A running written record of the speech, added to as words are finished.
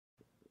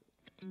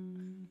I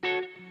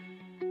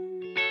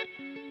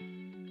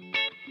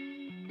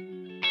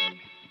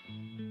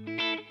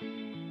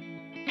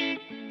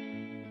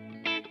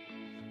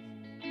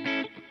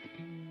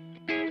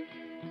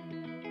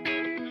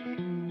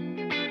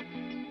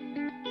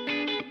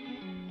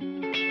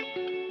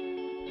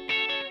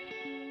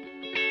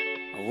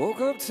woke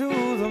up to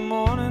the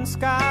morning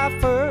sky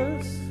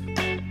first.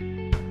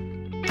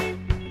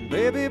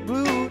 Baby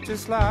blue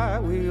just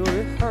like we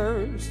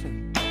rehearsed it.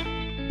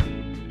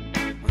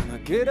 When I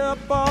get up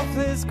off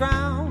this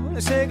ground, I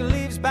shake the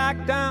leaves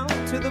back down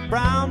to the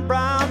brown,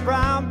 brown,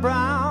 brown,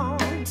 brown,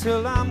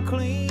 till I'm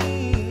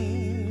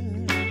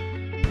clean.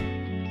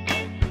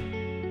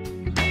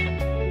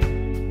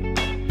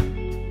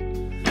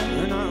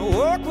 And I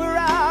walk where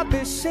I'll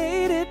be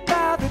shaded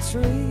by the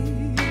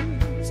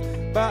trees,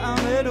 by a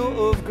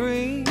meadow of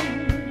green,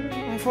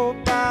 for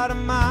about a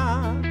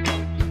mile.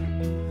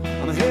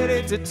 I'm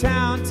headed to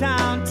town,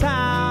 town,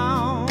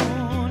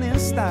 town in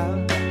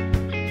style,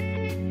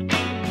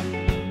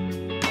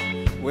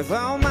 with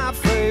all my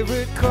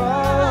favorite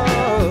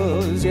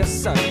cars, yes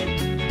sir,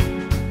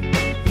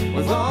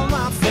 with all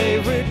my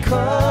favorite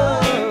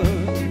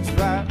cars,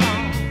 right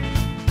on.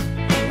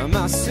 And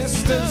my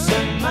sisters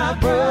and my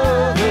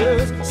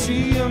brothers,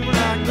 see them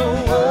like no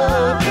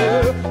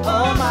other,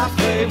 all my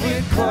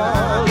favorite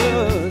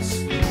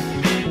colors.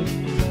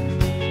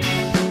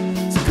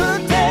 It's a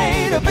good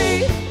day to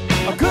be,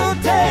 a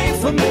good day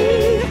for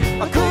me,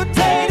 a good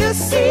day to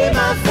see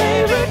my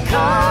favorite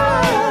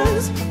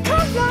cars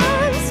come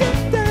on,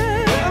 sit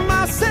there.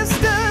 My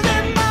sisters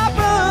and my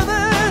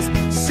brothers,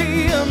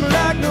 see them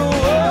like no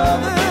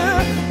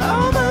other,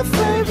 all my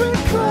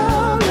favorite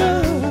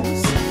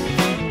colors.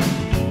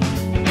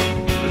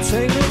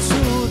 Take me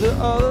to the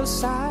other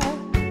side,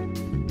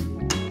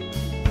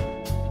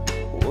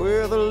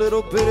 where the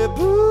little bitty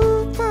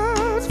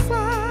bluebirds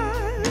fly.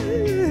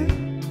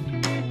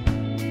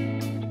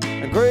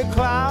 Gray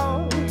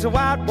clouds,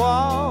 white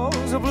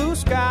walls, blue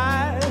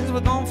skies,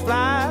 we're gonna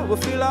fly, we'll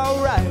feel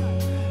alright.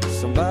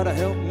 Somebody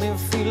help me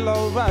feel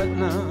alright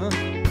now.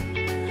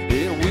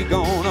 Yeah, we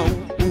gonna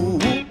ooh,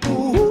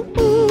 ooh,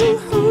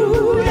 ooh,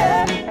 ooh,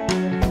 yeah.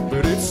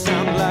 But it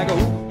sounds like a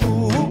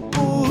ooh,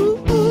 ooh,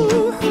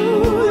 ooh,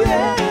 ooh,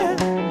 yeah.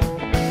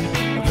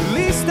 The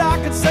least I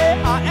could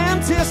say, I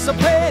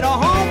anticipate a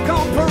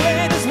homecoming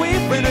parade as we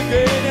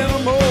renegade in the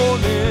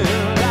morning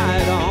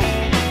light on.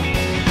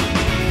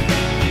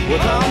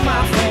 With all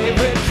my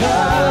favorite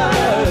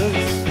colors,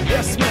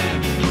 yes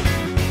ma'am,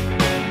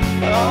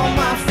 all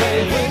my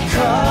favorite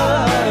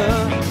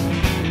colors.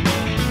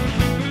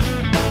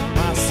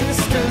 My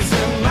sisters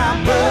and my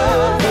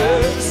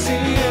brothers,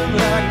 see them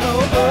like no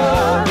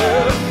other,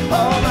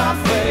 all my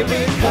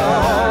favorite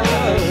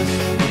colors.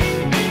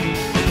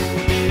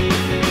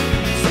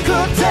 It's a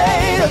good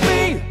day to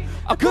be,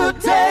 a good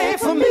day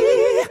for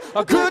me,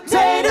 a good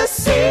day to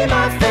see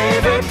my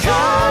favorite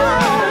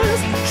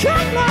colors.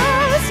 Come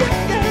on, sit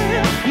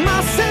there.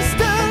 My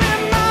sister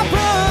and my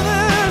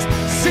brothers,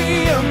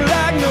 see them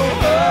like no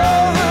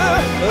other,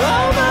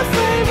 all my